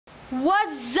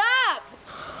What's up,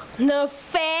 nerf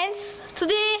fans?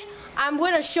 Today I'm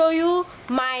going to show you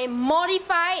my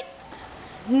modified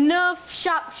nerf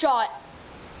sharpshot.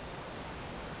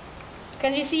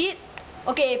 Can you see it?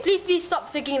 Okay, please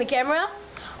stop flicking the camera.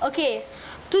 Okay,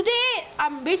 today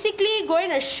I'm basically going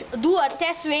to do a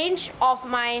test range of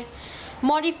my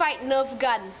modified nerf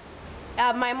gun.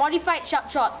 My modified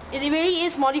sharpshot. It really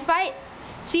is modified.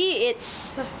 See,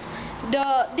 it's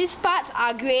these parts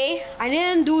are grey. I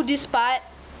didn't do this part.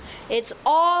 It's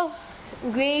all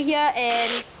grey here,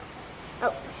 and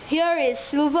here is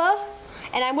silver.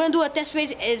 And I'm gonna do a test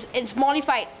range. It's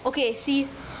modified. Okay, see.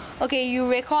 Okay, you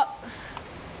record.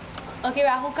 Okay,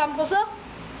 Rahul, come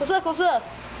closer.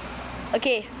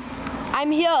 Okay,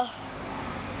 I'm here.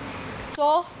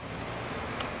 So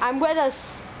I'm gonna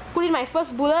put in my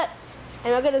first bullet,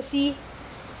 and we're gonna see.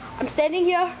 I'm standing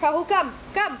here. Rahul, come.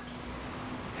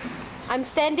 I'm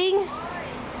standing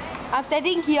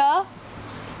here,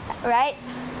 right?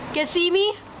 Can see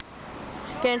me?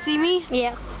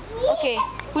 Yeah. Okay,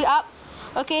 put up.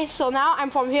 Okay, so now I'm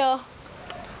from here.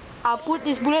 I'll put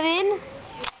this bullet in.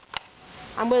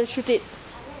 I'm gonna shoot it.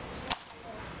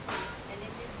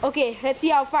 Okay, let's see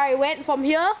how far it went from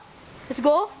here. Let's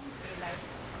go.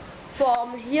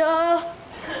 From here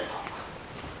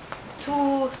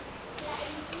to...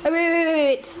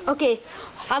 Wait. Okay,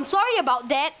 I'm sorry about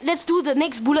that. Let's do the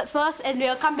next bullet first, and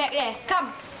we'll come back there.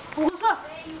 Come. Closer.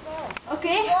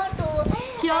 Okay. Here.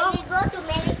 We go to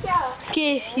Malaysia.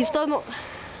 Okay, you still know.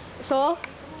 So,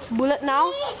 it's bullet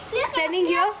now. Standing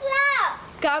here.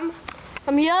 Come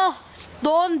here.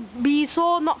 Don't be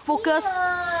so not focused.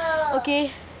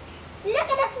 Okay. Look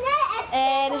at the snake.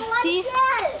 And see,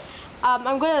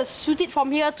 I'm gonna shoot it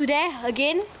from here to there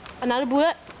again. Another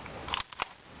bullet.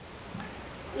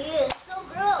 Yeah, so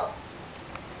gross.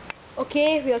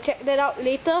 Okay, we'll check that out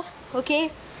later.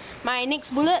 Okay, my next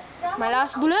bullet, my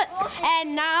last bullet.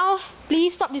 And now,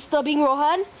 please stop disturbing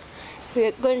Rohan.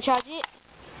 We're going to charge it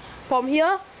from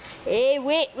here. Hey,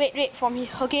 wait, from here.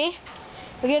 Okay,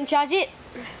 we're going to charge it.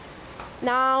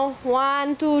 Now,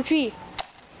 1, 2, 3.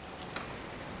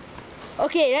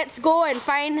 Okay, let's go and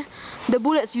find the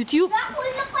bullets, YouTube.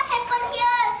 Rahul, look what happened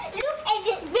here. Look at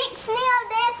this big snail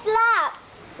there, slap.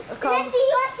 Let's see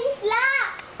what he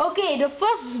slap. Okay, the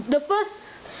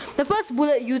first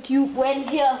bullet, YouTube, went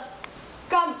here.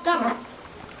 Come.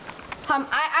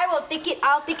 I will take it.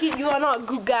 I'll take it. You are not a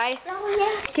good guy.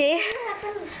 Okay.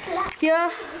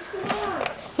 Here.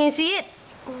 Can you see it?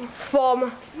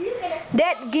 From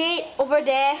that gate over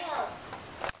there,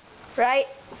 right?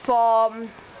 From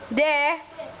there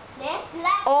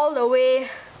all the way.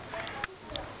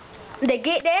 The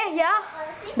gate there, yeah.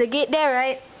 The gate there,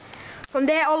 right? From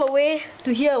there all the way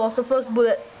to here was the first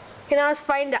bullet. Okay, now let's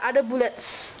find the other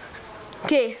bullets.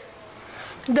 Okay,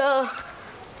 the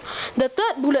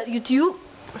third bullet, YouTube,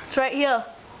 it's right here.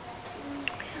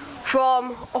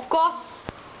 From, of course,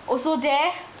 also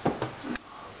there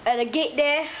at the gate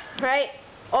there, right?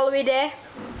 All the way there.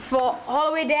 All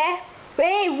the way there.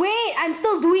 Wait, I'm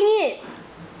still doing it.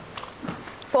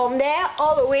 From there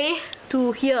all the way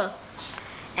to here.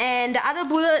 And the other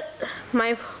bullet,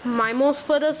 my most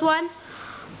furthest one,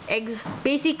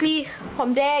 basically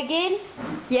from there again,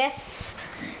 yes,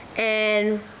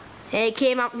 and it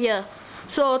came up here.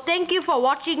 So thank you for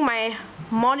watching my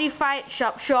modified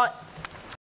sharpshot